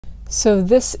So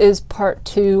this is part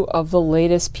 2 of the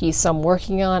latest piece I'm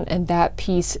working on, and that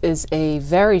piece is a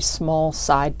very small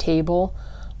side table.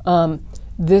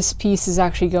 This piece is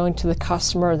actually going to the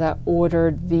customer that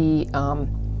ordered the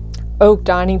oak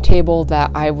dining table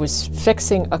that I was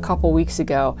fixing a couple weeks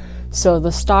ago. So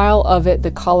the style of it,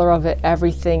 the color of it,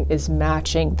 everything is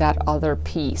matching that other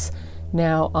piece.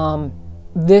 Now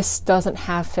this doesn't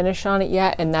have finish on it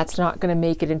yet, and that's not going to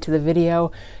make it into the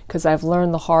video because I've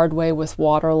learned the hard way with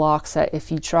water locks that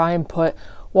if you try and put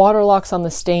water locks on the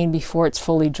stain before it's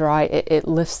fully dry, it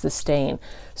lifts the stain.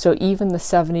 So even the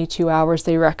 72 hours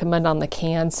they recommend on the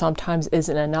can sometimes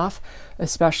isn't enough,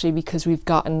 especially because we've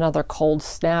got another cold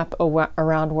snap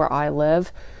around where I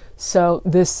live. So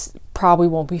this probably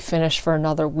won't be finished for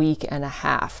another week and a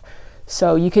half.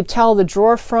 So you could tell the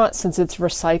drawer front, since it's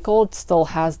recycled, still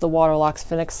has the waterlox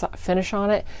finish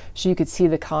on it, so you could see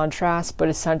the contrast, but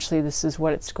essentially this is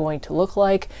what it's going to look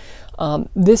like.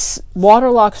 This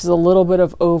waterlox is a little bit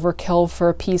of overkill for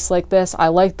a piece like this. I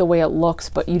like the way it looks,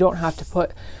 but you don't have to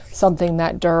put something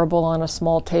that durable on a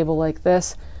small table like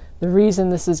this. The reason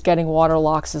this is getting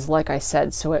waterlox is, like I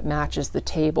said, so it matches the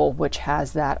table, which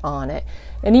has that on it.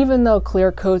 And even though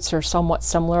clear coats are somewhat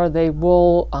similar, they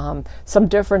will, some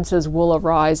differences will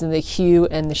arise in the hue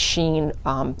and the sheen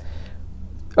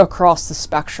across the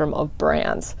spectrum of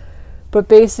brands. But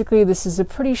basically, this is a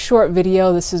pretty short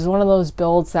video. This is one of those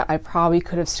builds that I probably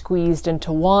could have squeezed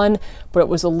into one, but it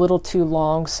was a little too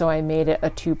long, so I made it a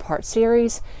 2-part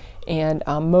series. And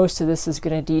most of this is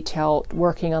going to detail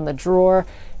working on the drawer.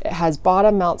 It has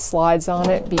bottom mount slides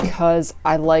on it because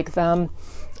I like them,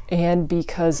 and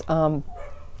because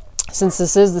since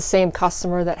this is the same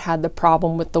customer that had the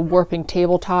problem with the warping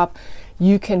tabletop,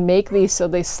 you can make these so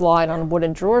they slide on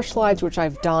wooden drawer slides, which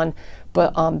I've done,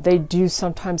 but they do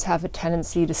sometimes have a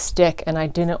tendency to stick, and I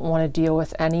didn't want to deal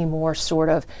with any more sort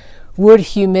of wood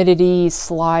humidity,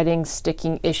 sliding,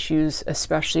 sticking issues,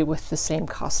 especially with the same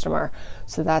customer.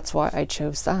 So that's why I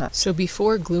chose that. So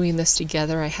before gluing this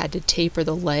together, I had to taper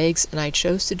the legs, and I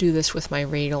chose to do this with my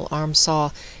radial arm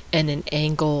saw and an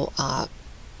angle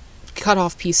cut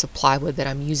off piece of plywood that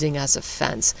I'm using as a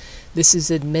fence. This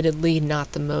is admittedly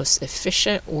not the most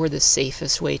efficient or the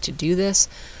safest way to do this,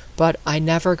 but I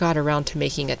never got around to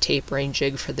making a tapering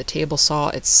jig for the table saw.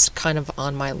 It's kind of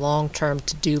on my long-term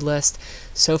to-do list.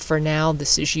 So for now,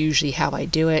 this is usually how I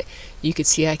do it. You could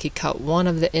see I could cut one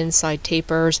of the inside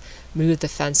tapers, move the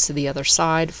fence to the other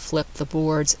side, flip the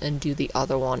boards, and do the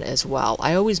other one as well.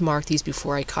 I always mark these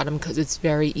before I cut them because it's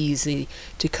very easy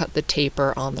to cut the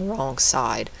taper on the wrong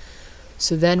side.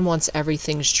 So then once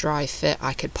everything's dry fit,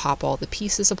 I could pop all the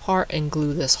pieces apart and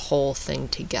glue this whole thing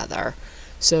together.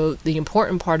 So the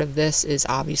important part of this is,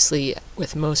 obviously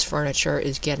with most furniture,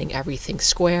 is getting everything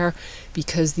square,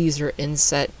 because these are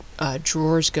inset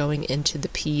drawers going into the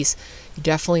piece. You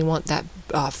definitely want that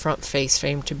front face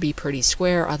frame to be pretty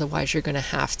square, otherwise you're going to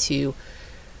have to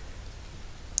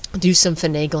do some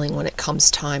finagling when it comes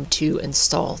time to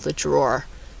install the drawer.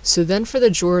 So then for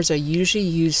the drawers, I usually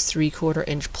use 3/4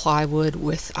 inch plywood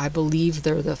with, I believe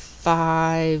they're the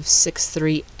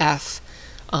 563F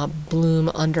Bloom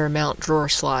undermount drawer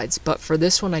slides. But for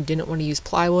this one, I didn't want to use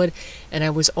plywood, and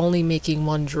I was only making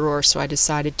one drawer, so I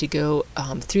decided to go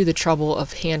through the trouble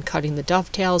of hand cutting the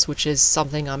dovetails, which is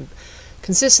something I'm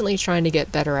consistently trying to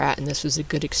get better at, and this was a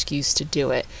good excuse to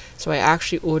do it. So I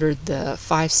actually ordered the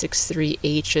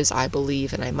 563H's, I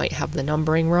believe, and I might have the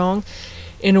numbering wrong,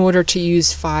 in order to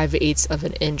use 5/8 of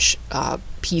an inch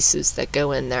pieces that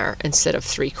go in there instead of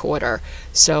 3/4.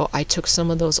 So I took some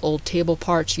of those old table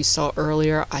parts you saw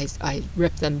earlier, I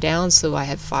ripped them down so I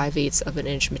had 5/8 of an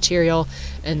inch material,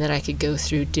 and then I could go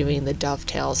through doing the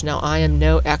dovetails. Now, I am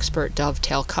no expert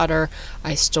dovetail cutter.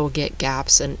 I still get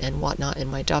gaps and whatnot in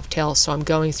my dovetails, so I'm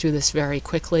going through this very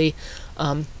quickly.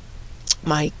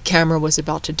 My camera was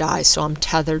about to die, so I'm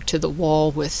tethered to the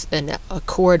wall with a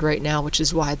cord right now, which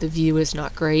is why the view is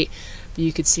not great. But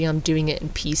you can see I'm doing it in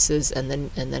pieces and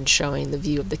then showing the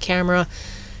view of the camera.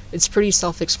 It's pretty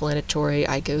self-explanatory.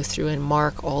 I go through and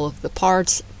mark all of the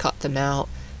parts, cut them out,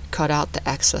 cut out the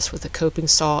excess with a coping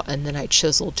saw, and then I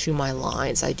chisel to my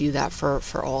lines. I do that for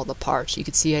all the parts. You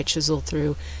can see I chisel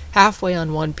through halfway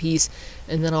on one piece,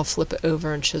 and then I'll flip it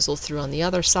over and chisel through on the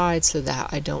other side so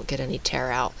that I don't get any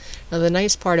tear out. Now, the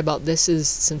nice part about this is,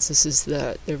 since this is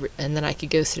and then I could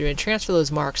go through and transfer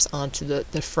those marks onto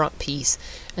the front piece,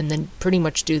 and then pretty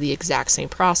much do the exact same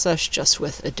process, just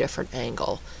with a different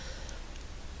angle.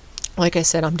 Like I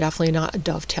said, I'm definitely not a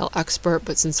dovetail expert,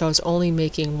 but since I was only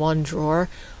making one drawer,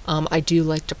 I do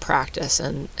like to practice,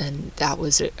 and that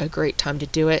was a great time to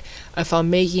do it. If I'm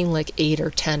making like 8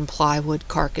 or 10 plywood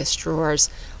carcass drawers,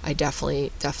 I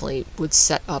definitely would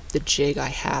set up the jig I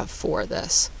have for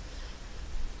this.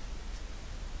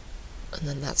 And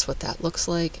then that's what that looks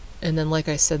like. And then, like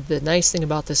I said, the nice thing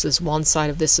about this is one side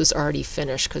of this is already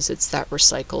finished because it's that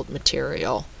recycled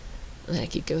material. And I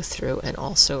could go through and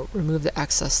also remove the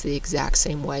excess the exact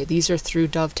same way. These are through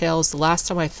dovetails. The last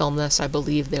time I filmed this, I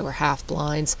believe they were half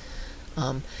blinds.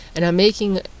 And I'm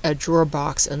making a drawer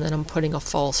box, and then I'm putting a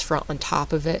false front on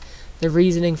top of it. The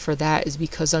reasoning for that is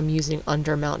because I'm using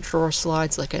undermount drawer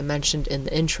slides, like I mentioned in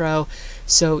the intro,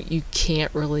 so you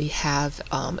can't really have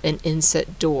an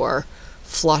inset door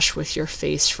flush with your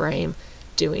face frame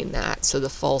doing that. So the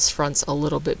false front's a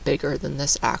little bit bigger than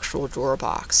this actual drawer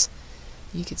box.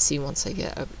 You can see once I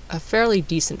get a fairly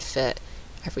decent fit,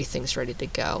 everything's ready to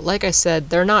go. Like I said,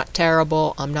 they're not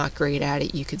terrible. I'm not great at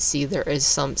it. You could see there is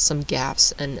some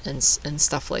gaps and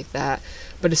stuff like that.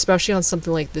 But especially on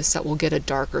something like this that will get a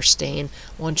darker stain,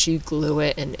 once you glue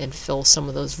it and fill some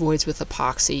of those voids with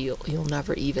epoxy, you'll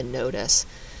never even notice.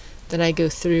 Then I go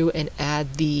through and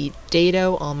add the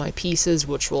dado on my pieces,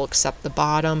 which will accept the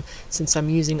bottom. Since I'm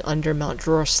using undermount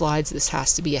drawer slides, this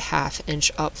has to be a 1/2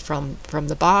 inch up from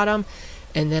the bottom.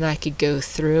 And then I could go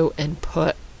through and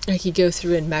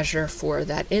measure for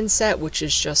that inset, which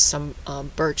is just some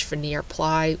birch veneer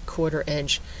ply, 1/4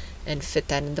 inch, and fit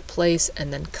that into place,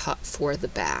 and then cut for the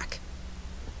back.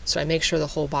 So I make sure the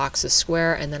whole box is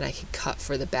square, and then I can cut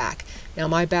for the back. Now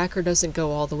my backer doesn't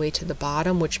go all the way to the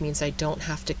bottom, which means I don't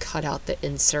have to cut out the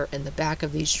insert in the back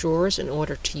of these drawers in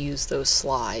order to use those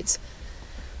slides.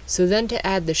 So then to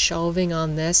add the shelving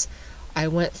on this, I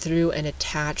went through and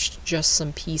attached just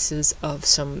some pieces of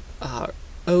some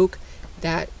oak.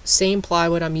 That same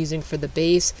plywood I'm using for the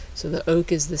base, so the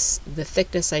oak is the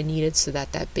thickness I needed so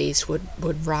that that base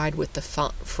would ride with the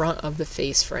front of the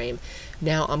face frame.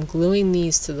 Now I'm gluing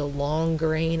these to the long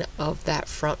grain of that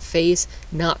front face,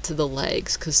 not to the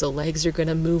legs, because the legs are going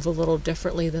to move a little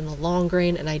differently than the long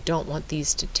grain, and I don't want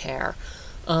these to tear.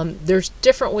 There's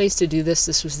different ways to do this.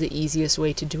 This was the easiest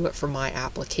way to do it for my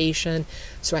application,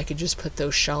 so I could just put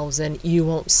those shelves in. You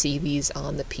won't see these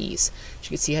on the piece. As you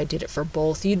can see, I did it for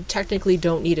both. You technically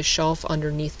don't need a shelf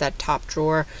underneath that top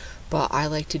drawer, but I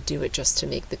like to do it just to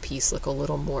make the piece look a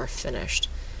little more finished.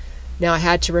 Now I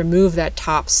had to remove that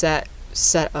top set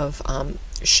of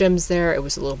shims there. It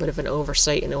was a little bit of an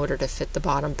oversight in order to fit the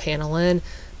bottom panel in,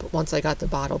 but once I got the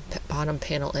bottom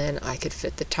panel in, I could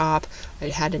fit the top. I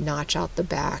had to notch out the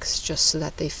backs just so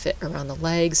that they fit around the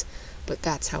legs, but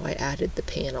that's how I added the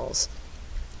panels.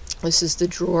 This is the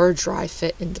drawer dry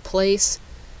fit into place.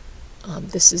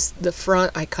 This is the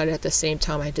front. I cut it at the same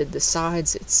time I did the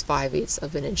sides. It's 5/8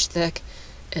 of an inch thick,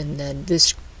 and then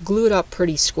this glued up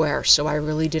pretty square, so I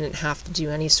really didn't have to do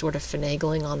any sort of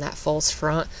finagling on that false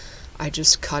front. I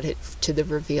just cut it to the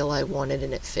reveal I wanted,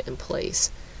 and it fit in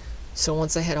place. So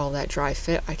once I had all that dry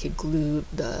fit, I could glue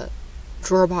the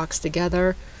drawer box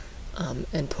together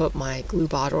and put my glue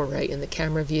bottle right in the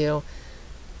camera view.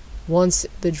 Once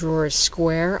the drawer is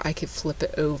square, I could flip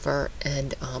it over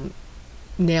and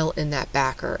nail in that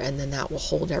backer, and then that will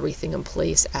hold everything in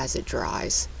place as it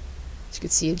dries. As you can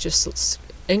see, it just looks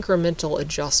incremental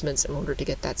adjustments in order to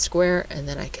get that square, and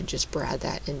then I could just brad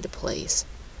that into place.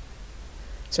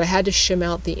 So I had to shim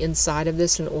out the inside of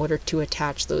this in order to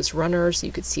attach those runners.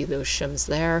 You could see those shims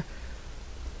there.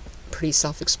 Pretty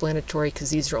self-explanatory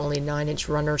because these are only 9-inch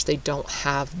runners. They don't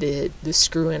have the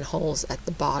screw-in holes at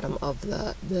the bottom of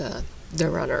the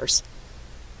runners.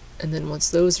 And then once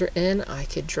those are in, I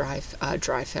could dry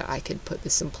fit. I could put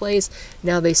this in place.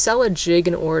 Now they sell a jig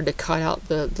in order to cut out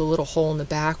the little hole in the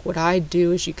back. What I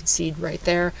do, as you can see right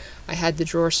there, I had the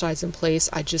drawer sides in place.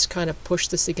 I just kind of push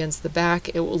this against the back.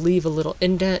 It will leave a little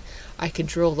indent. I could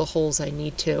drill the holes I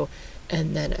need to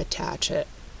and then attach it.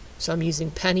 So I'm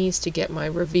using pennies to get my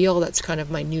reveal. That's kind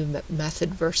of my new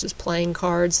method versus playing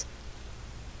cards.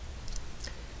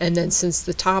 And then since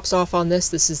the top's off on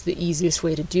this is the easiest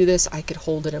way to do this. I could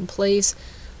hold it in place,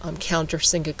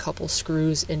 countersink a couple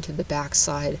screws into the back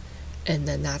side, and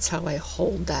then that's how I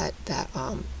hold that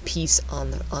piece on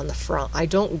the front. I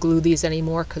don't glue these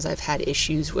anymore because I've had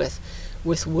issues with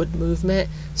wood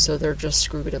movement, so they're just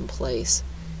screwed in place.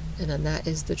 And then that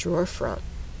is the drawer front.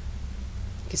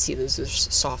 You can see those are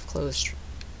soft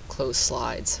closed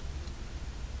slides.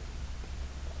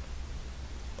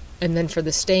 And then for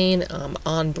the stain,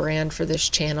 on brand for this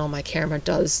channel, my camera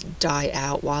does die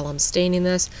out while I'm staining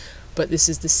this, but this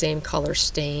is the same color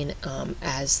stain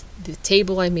as the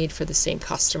table I made for the same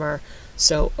customer.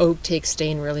 So oak takes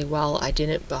stain really well. I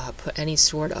didn't put any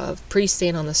sort of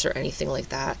pre-stain on this or anything like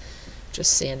that.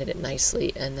 Just sanded it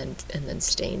nicely and then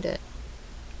stained it.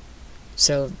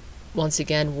 So once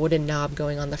again, wooden knob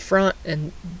going on the front,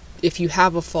 and if you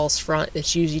have a false front,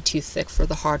 it's usually too thick for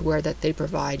the hardware that they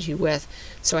provide you with.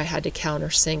 So I had to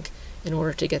countersink in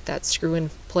order to get that screw in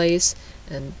place,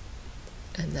 and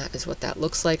that is what that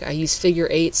looks like. I use figure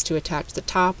eights to attach the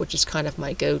top, which is kind of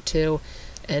my go-to,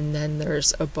 and then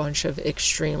there's a bunch of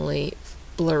extremely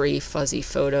blurry, fuzzy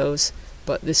photos,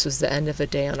 but this was the end of the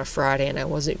day on a Friday, and I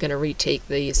wasn't going to retake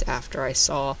these after I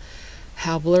saw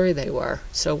how blurry they were.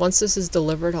 So once this is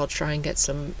delivered, I'll try and get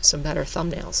some better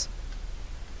thumbnails.